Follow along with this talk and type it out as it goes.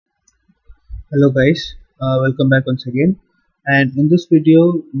Hello guys, welcome back once again. And in this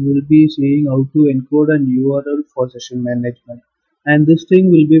video, we will be seeing how to encode an URL for session management. And this thing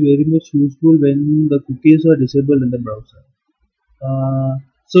will be very much useful when the cookies are disabled in the browser.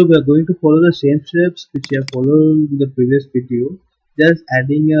 So we are going to follow the same steps which we have followed in the previous video, just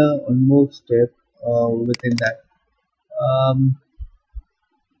adding one more step within that. Um,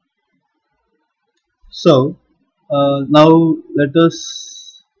 now let us.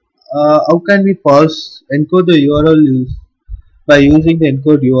 How can we encode the URL by using the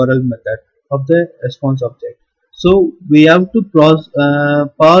encode URL method of the response object? So we have to pass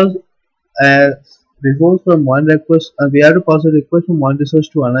a resource from one request. We have to pass a request from one resource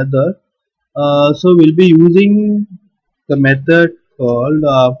to another. So we'll be using the method called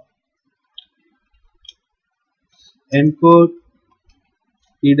encode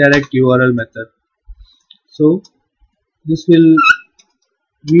redirect URL method. So this will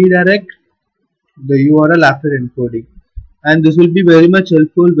redirect the URL after encoding, and this will be very much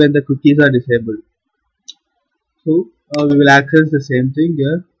helpful when the cookies are disabled. So we will access the same thing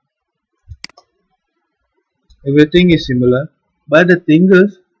here. Everything is similar, but the thing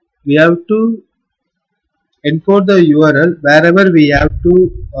is we have to encode the URL wherever we have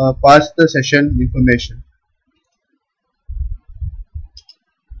to pass the session information.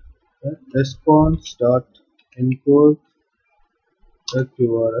 Response dot encode the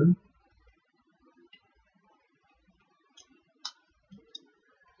URL.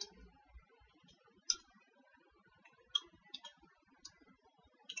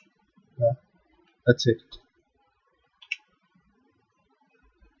 Yeah, that's it.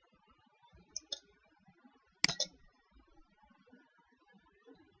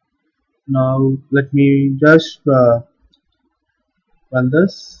 Now let me just run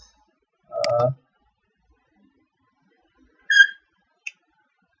this.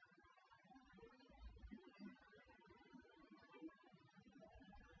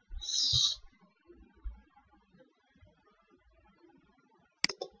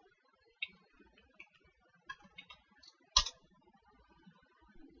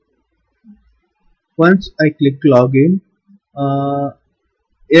 Once I click login,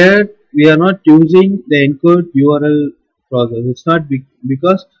 here we are not using the encode URL process. It's not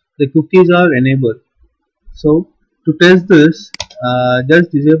because the cookies are enabled. So to test this,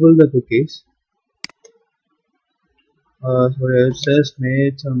 just disable the cookies. Sorry, I just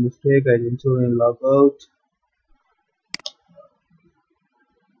made some mistake. I didn't show in logout.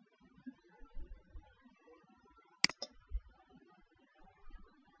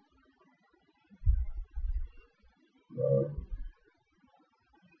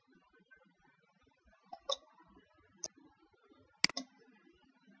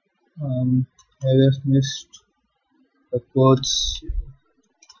 I just missed the quotes.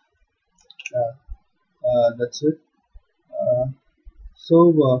 That's it.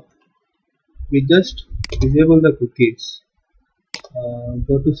 So we just disable the cookies.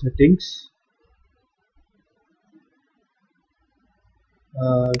 Go to settings.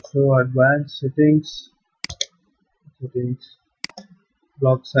 Show advanced settings.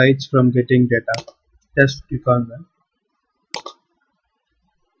 Block sites from getting data. Just click on that.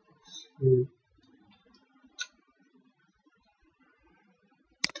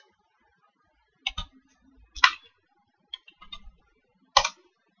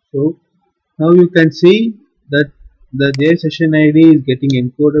 So now you can see that the JSession ID is getting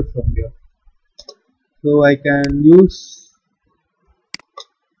encoded from here. So I can use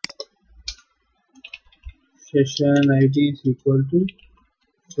session ID is equal to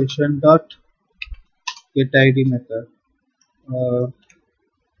session dot get ID method.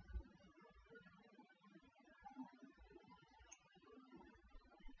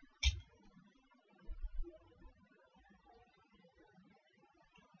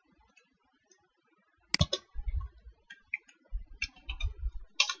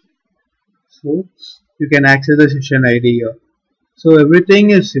 So you can access the session ID here. So everything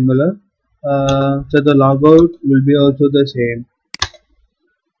is similar. So the logout will be also the same.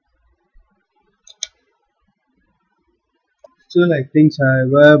 Still, I think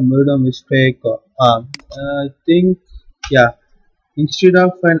I have made a mistake. I think, yeah, instead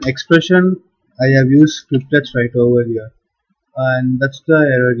of an expression, I have used scriptlets right over here, and that's the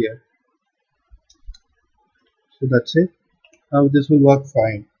error here. So that's it. Now this will work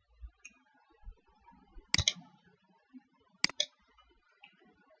fine.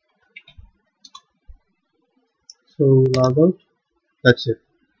 So log out. That's it.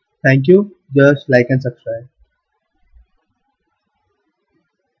 Thank you. Just like and subscribe.